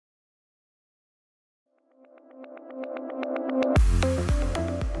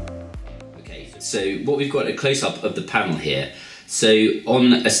So what we've got a close-up of the panel here. So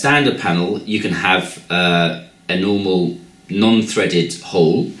on a standard panel you can have a normal non-threaded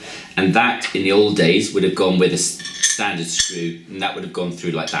hole, and that in the old days would have gone with a standard screw, and that would have gone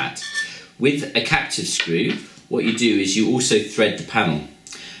through like that. With a captive screw, what you do is you also thread the panel.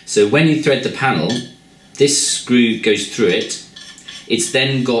 So when you thread the panel, this screw goes through it. It's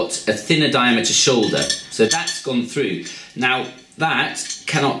then got a thinner diameter shoulder, so that's gone through. Now that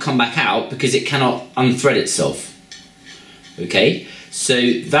cannot come back out because it cannot unthread itself. Okay, so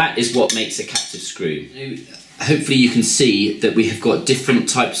that is what makes a captive screw. Hopefully you can see that we have got different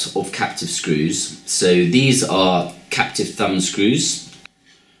types of captive screws. So these are captive thumb screws.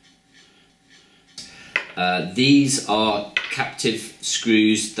 These are captive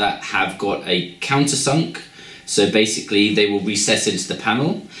screws that have got a countersunk. So basically they will recess into the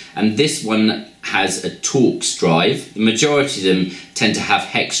panel, and this one has a Torx drive. The majority of them tend to have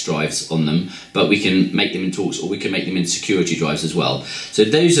hex drives on them, but we can make them in Torx, or we can make them in security drives as well. So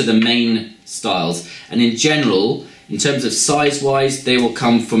those are the main styles, and in general, in terms of size wise, they will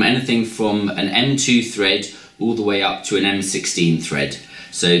come from anything from an M2 thread all the way up to an M16 thread.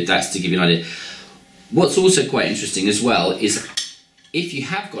 So that's to give you an idea. What's also quite interesting as well is if you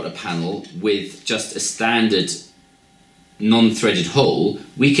have got a panel with just a standard non-threaded hole,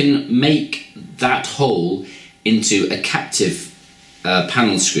 we can make that hole into a captive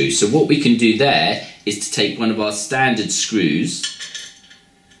panel screw. So what we can do there is to take one of our standard screws,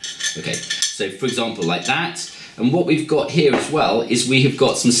 okay, so for example like that, and what we've got here as well is we have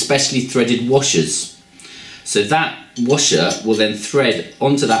got some specially threaded washers. So that washer will then thread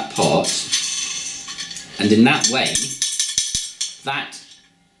onto that part, and in that way that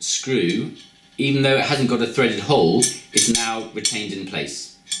screw, even though it hasn't got a threaded hole, is now retained in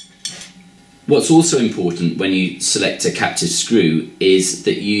place. What's also important when you select a captive screw is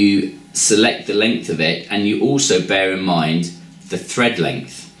that you select the length of it, and you also bear in mind the thread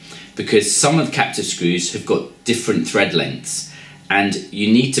length, because some of the captive screws have got different thread lengths, and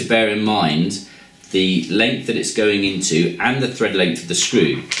you need to bear in mind the length that it's going into and the thread length of the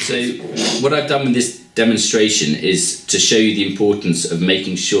screw. So what I've done with this demonstration is to show you the importance of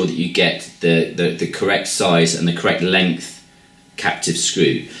making sure that you get the correct size and the correct length captive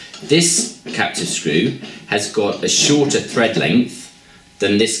screw. This captive screw has got a shorter thread length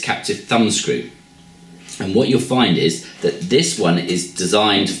than this captive thumb screw, and what you'll find is that this one is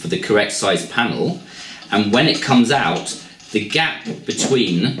designed for the correct size panel, and when it comes out, the gap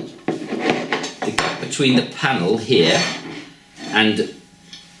between the panel here and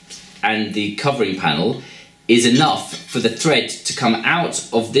the covering panel is enough for the thread to come out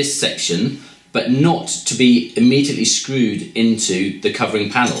of this section, but not to be immediately screwed into the covering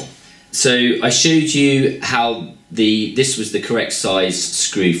panel. So I showed you how this was the correct size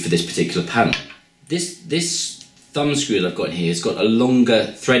screw for this particular panel. This thumb screw that I've got in here has got a longer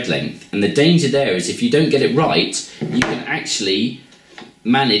thread length, and the danger there is if you don't get it right, you can actually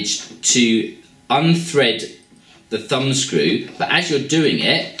manage to unthread the thumb screw, but as you're doing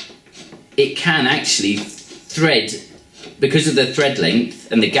it, it can actually thread, because of the thread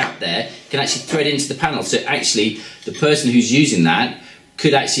length and the gap there, can actually thread into the panel. So actually the person who's using that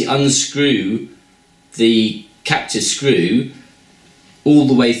could actually unscrew the captive screw all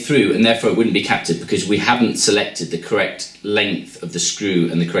the way through, and therefore it wouldn't be captive because we haven't selected the correct length of the screw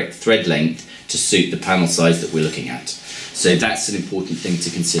and the correct thread length to suit the panel size that we're looking at. So that's an important thing to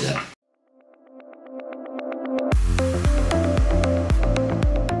consider.